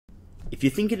If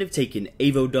you're thinking of taking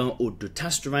Avodart or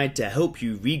Dutasteride to help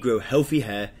you regrow healthy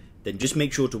hair, then just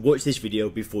make sure to watch this video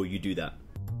before you do that.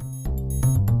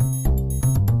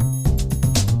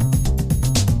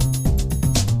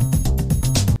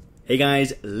 Hey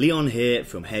guys, Leon here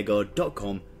from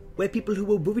hairguard.com, where people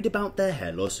who are worried about their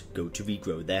hair loss go to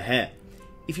regrow their hair.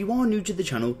 If you are new to the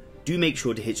channel, do make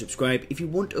sure to hit subscribe if you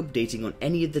want updating on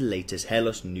any of the latest hair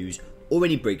loss news or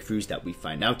any breakthroughs that we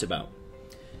find out about.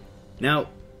 Now,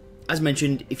 as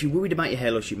mentioned, if you're worried about your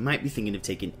hair loss, you might be thinking of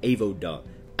taking Avodart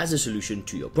as a solution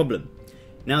to your problem.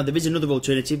 Now, there is another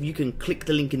alternative. You can click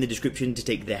the link in the description to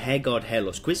take the HairGuard hair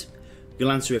loss quiz.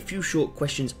 You'll answer a few short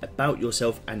questions about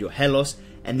yourself and your hair loss,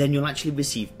 and then you'll actually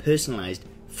receive personalised,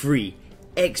 free,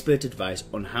 expert advice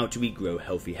on how to regrow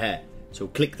healthy hair. So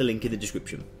click the link in the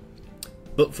description.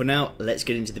 But for now, let's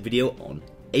get into the video on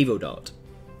Avodart.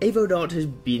 Avodart has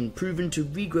been proven to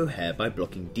regrow hair by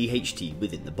blocking DHT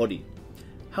within the body.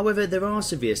 However, there are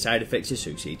severe side effects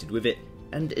associated with it,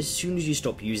 and as soon as you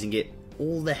stop using it,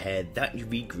 all the hair that you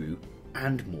regrew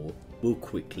and more will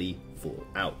quickly fall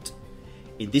out.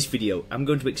 In this video, I'm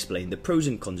going to explain the pros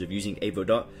and cons of using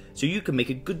Avodart so you can make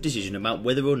a good decision about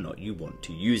whether or not you want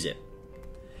to use it.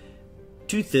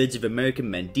 2/3 of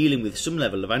American men dealing with some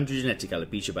level of androgenetic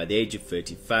alopecia by the age of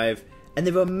 35, and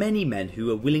there are many men who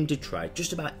are willing to try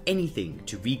just about anything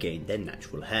to regain their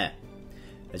natural hair.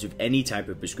 As with any type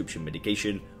of prescription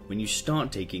medication, when you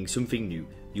start taking something new,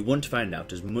 you want to find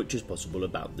out as much as possible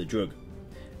about the drug.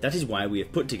 That is why we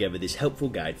have put together this helpful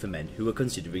guide for men who are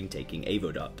considering taking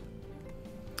Avodart.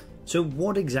 So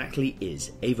what exactly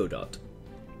is Avodart?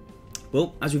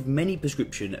 Well, as with many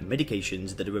prescription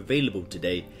medications that are available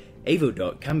today,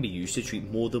 Avodart can be used to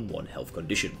treat more than one health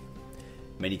condition.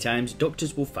 Many times,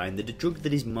 doctors will find that a drug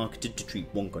that is marketed to treat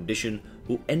one condition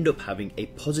will end up having a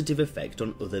positive effect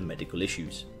on other medical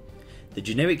issues. The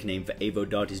generic name for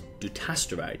Avodart is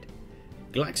Dutasteride.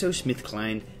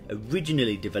 GlaxoSmithKline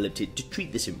originally developed it to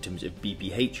treat the symptoms of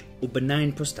BPH, or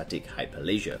benign prostatic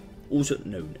hyperplasia, also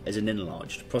known as an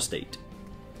enlarged prostate.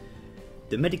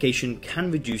 The medication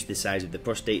can reduce the size of the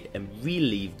prostate and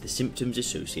relieve the symptoms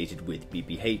associated with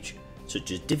BPH, such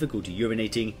as difficulty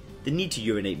urinating, the need to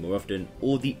urinate more often,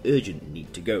 or the urgent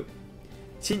need to go.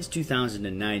 Since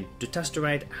 2009,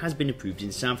 Dutasteride has been approved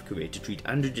in South Korea to treat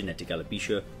androgenetic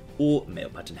alopecia or male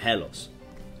pattern hair loss.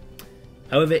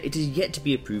 However, it is yet to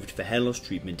be approved for hair loss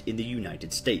treatment in the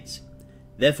United States.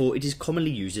 Therefore, it is commonly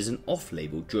used as an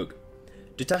off-label drug.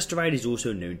 Dutasteride is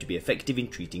also known to be effective in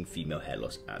treating female hair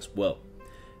loss as well.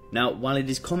 Now, while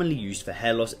it is commonly used for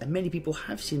hair loss and many people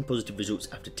have seen positive results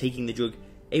after taking the drug,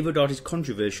 Avodart is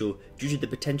controversial due to the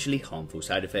potentially harmful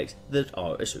side effects that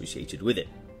are associated with it.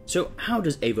 So how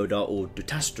does Avodart or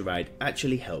Dutasteride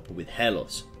actually help with hair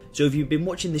loss? So if you've been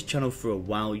watching this channel for a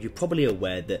while, you're probably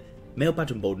aware that male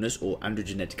pattern baldness or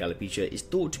androgenetic alopecia is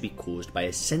thought to be caused by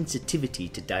a sensitivity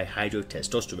to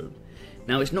dihydrotestosterone.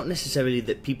 Now, it's not necessarily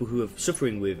that people who are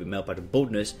suffering with male pattern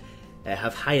baldness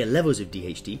have higher levels of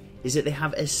DHT, is that they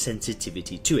have a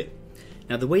sensitivity to it.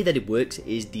 Now, the way that it works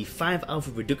is the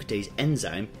 5-alpha reductase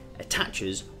enzyme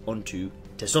attaches onto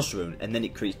testosterone, and then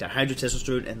it creates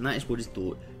dihydrotestosterone, and that is what is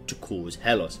thought to cause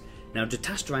hair loss. Now,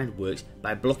 Dutasteride works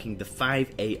by blocking the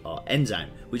 5-AR enzyme,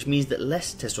 which means that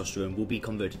less testosterone will be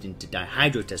converted into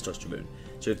dihydrotestosterone.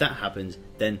 So if that happens,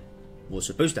 then what's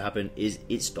supposed to happen is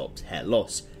it stops hair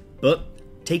loss. But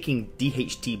taking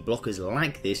DHT blockers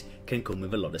like this can come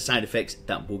with a lot of side effects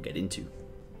that we'll get into.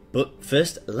 But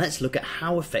first, let's look at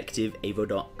how effective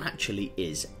Avodart actually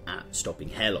is at stopping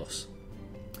hair loss.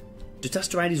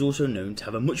 Dutasteride is also known to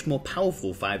have a much more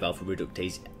powerful 5-alpha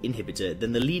reductase inhibitor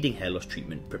than the leading hair loss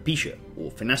treatment Procure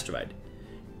or finasteride.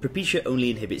 Procure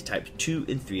only inhibits types 2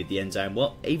 and 3 of the enzyme,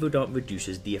 while Avodart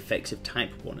reduces the effects of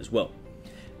type 1 as well.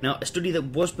 Now, a study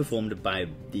that was performed by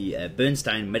the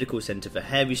Bernstein Medical Center for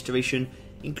Hair Restoration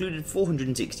included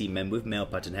 460 men with male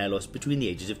pattern hair loss between the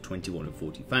ages of 21 and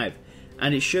 45,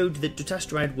 and it showed that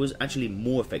Dutasteride was actually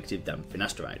more effective than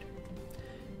finasteride.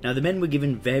 Now, the men were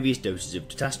given various doses of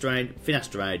Dutasteride,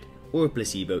 finasteride, or a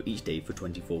placebo each day for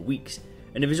 24 weeks,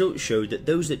 and the results showed that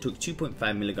those that took 2.5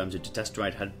 mg of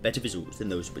Dutasteride had better results than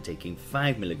those who were taking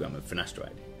 5 mg of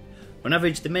finasteride. On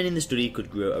average, the men in the study could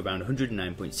grow around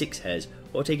 109.6 hairs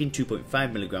while taking 2.5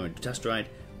 mg of Dutasteride,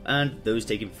 and those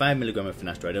taking 5 mg of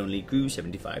finasteride only grew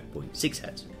 75.6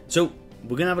 hairs. So, we're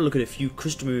going to have a look at a few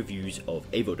customer reviews of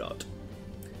Avodart.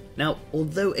 Now,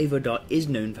 although Avodart is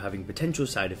known for having potential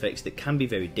side effects that can be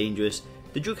very dangerous,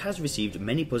 the drug has received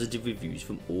many positive reviews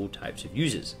from all types of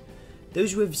users.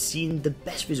 Those who have seen the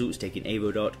best results taking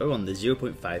Avodart are on the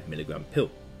 0.5 mg pill.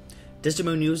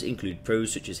 Testimonials include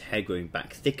pros such as hair growing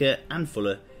back thicker and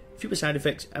fuller, fewer side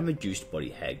effects and reduced body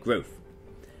hair growth.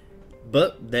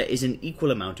 But there is an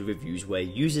equal amount of reviews where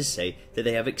users say that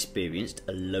they have experienced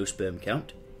a low sperm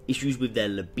count, issues with their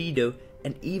libido,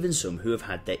 and even some who have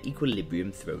had their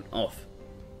equilibrium thrown off.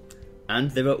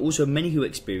 And there are also many who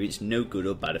experience no good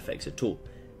or bad effects at all.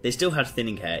 They still had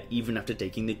thinning hair even after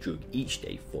taking the drug each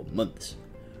day for months.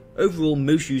 Overall,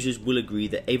 most users will agree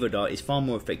that Avodart is far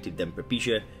more effective than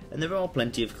Propecia, and there are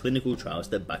plenty of clinical trials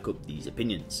that back up these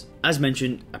opinions. As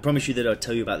mentioned, I promise you that I'll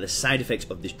tell you about the side effects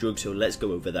of this drug, so let's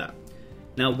go over that.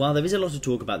 Now, while there is a lot of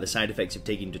talk about the side effects of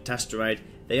taking Dutasteride,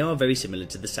 they are very similar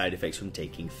to the side effects from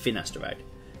taking finasteride.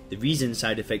 The reason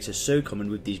side effects are so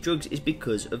common with these drugs is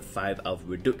because of 5-alpha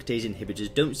reductase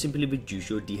inhibitors don't simply reduce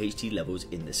your DHT levels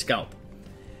in the scalp.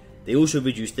 They also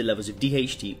reduce the levels of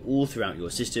DHT all throughout your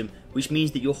system, which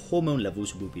means that your hormone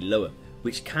levels will be lower,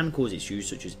 which can cause issues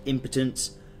such as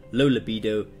impotence, low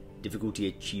libido, difficulty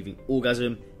achieving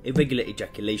orgasm, irregular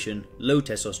ejaculation, low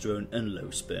testosterone, and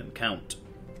low sperm count.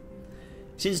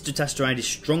 Since Dutasteride is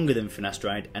stronger than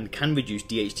finasteride and can reduce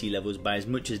DHT levels by as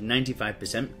much as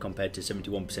 95% compared to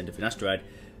 71% of finasteride,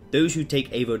 those who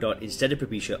take Avodart instead of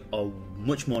Propecia are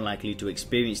much more likely to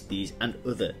experience these and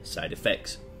other side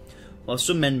effects. While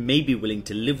some men may be willing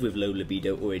to live with low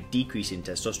libido or a decrease in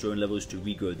testosterone levels to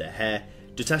regrow their hair,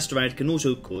 Dutasteride can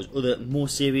also cause other more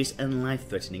serious and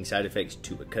life-threatening side effects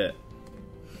to occur.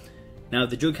 Now,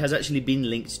 the drug has actually been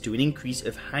linked to an increase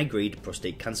of high-grade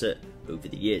prostate cancer over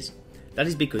the years. That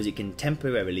is because it can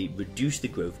temporarily reduce the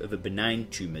growth of a benign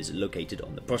tumours located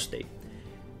on the prostate.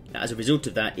 Now, as a result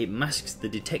of that, it masks the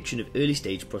detection of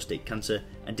early-stage prostate cancer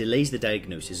and delays the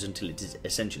diagnosis until it is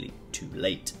essentially too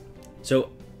late.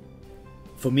 So,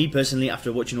 for me personally,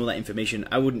 after watching all that information,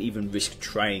 I wouldn't even risk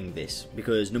trying this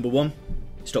because number one,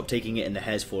 stop taking it and the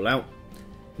hairs fall out.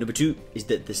 Number two is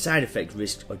that the side effect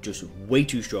risks are just way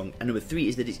too strong, and number three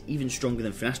is that it's even stronger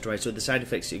than finasteride, so the side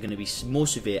effects are going to be more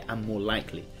severe and more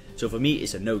likely. So for me,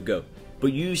 it's a no-go.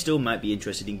 But you still might be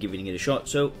interested in giving it a shot,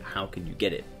 so how can you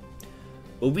get it?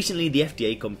 Well, recently the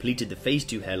FDA completed the Phase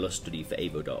 2 hair loss study for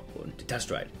Avodart or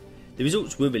Dutasteride. The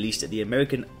results were released at the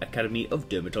American Academy of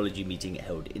Dermatology meeting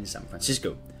held in San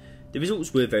Francisco. The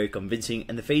results were very convincing,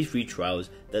 and the Phase 3 trials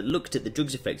that looked at the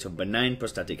drug's effects on benign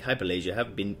prostatic hyperplasia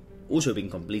have also been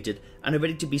completed and are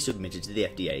ready to be submitted to the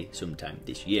FDA sometime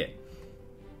this year.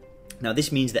 Now,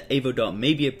 this means that Avodart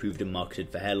may be approved and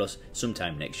marketed for hair loss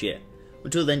sometime next year.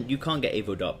 Until then, you can't get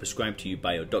Avodart prescribed to you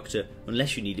by your doctor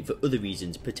unless you need it for other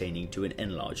reasons pertaining to an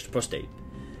enlarged prostate.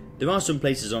 There are some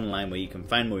places online where you can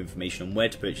find more information on where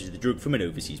to purchase the drug from an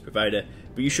overseas provider,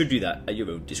 but you should do that at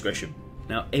your own discretion.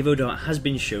 Now, Avodart has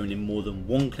been shown in more than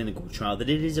one clinical trial that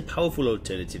it is a powerful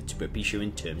alternative to Propecia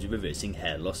in terms of reversing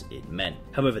hair loss in men.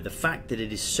 However, the fact that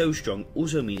it is so strong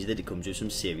also means that it comes with some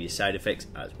serious side effects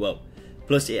as well.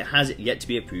 Plus, it has yet to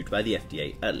be approved by the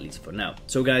FDA, at least for now.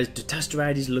 So guys,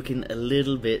 Dutasteride is looking a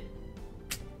little bit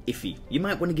iffy. You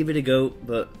might want to give it a go,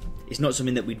 but it's not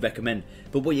something that we'd recommend.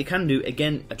 But what you can do,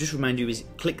 again, I just remind you, is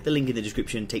click the link in the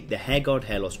description, take the HairGuard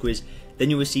hair loss quiz, then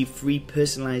you'll receive free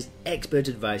personalised expert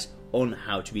advice on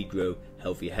how to regrow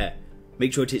healthy hair.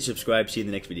 Make sure to hit subscribe, see you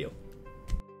in the next video.